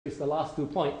the last 2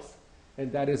 points,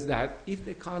 and that is that if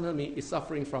the economy is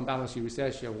suffering from balance sheet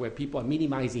recession, where people are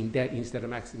minimizing debt instead of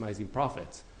maximizing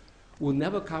profits,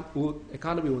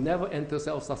 economy will never enter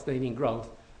self-sustaining growth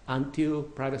until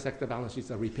private sector balance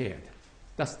sheets are repaired.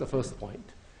 That's the first point.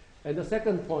 And the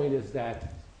second point is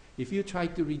that if you try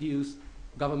to reduce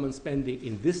government spending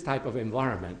in this type of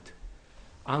environment,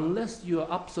 unless you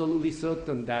are absolutely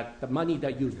certain that the money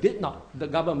that the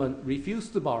government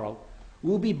refused to borrow,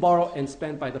 will be borrowed and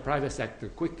spent by the private sector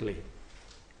quickly,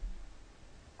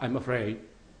 I'm afraid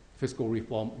fiscal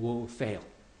reform will fail.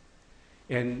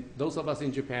 And those of us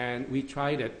in Japan, we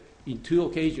tried it in 2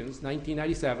 occasions,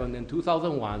 1997 and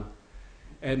 2001,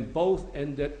 and both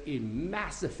ended in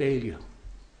massive failure.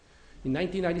 In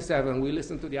 1997, we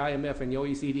listened to the IMF and the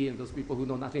OECD and those people who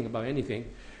know nothing about anything.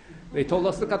 They told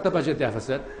us to cut the budget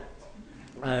deficit,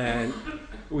 and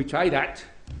we tried that.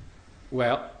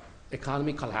 Well,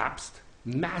 economy collapsed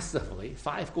massively,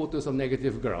 5 quarters of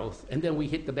negative growth, and then we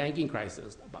hit the banking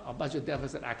crisis. Our budget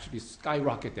deficit actually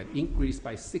skyrocketed, increased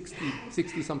by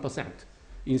 60-some%,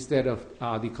 instead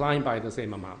of declined by the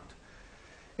same amount.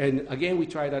 And again, we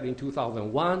tried that in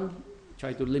 2001,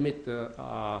 tried to limit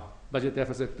the budget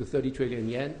deficit to 30 trillion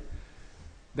yen.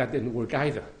 That didn't work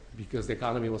either, because the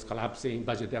economy was collapsing,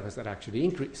 budget deficit actually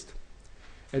increased.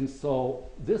 And so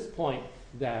this point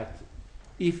that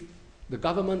if the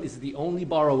government is the only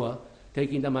borrower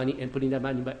taking the money and putting the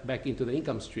money back into the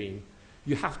income stream,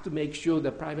 you have to make sure the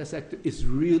private sector is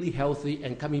really healthy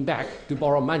and coming back to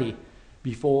borrow money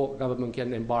before government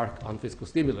can embark on fiscal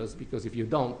stimulus, because if you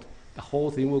don't, the whole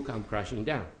thing will come crashing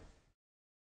down.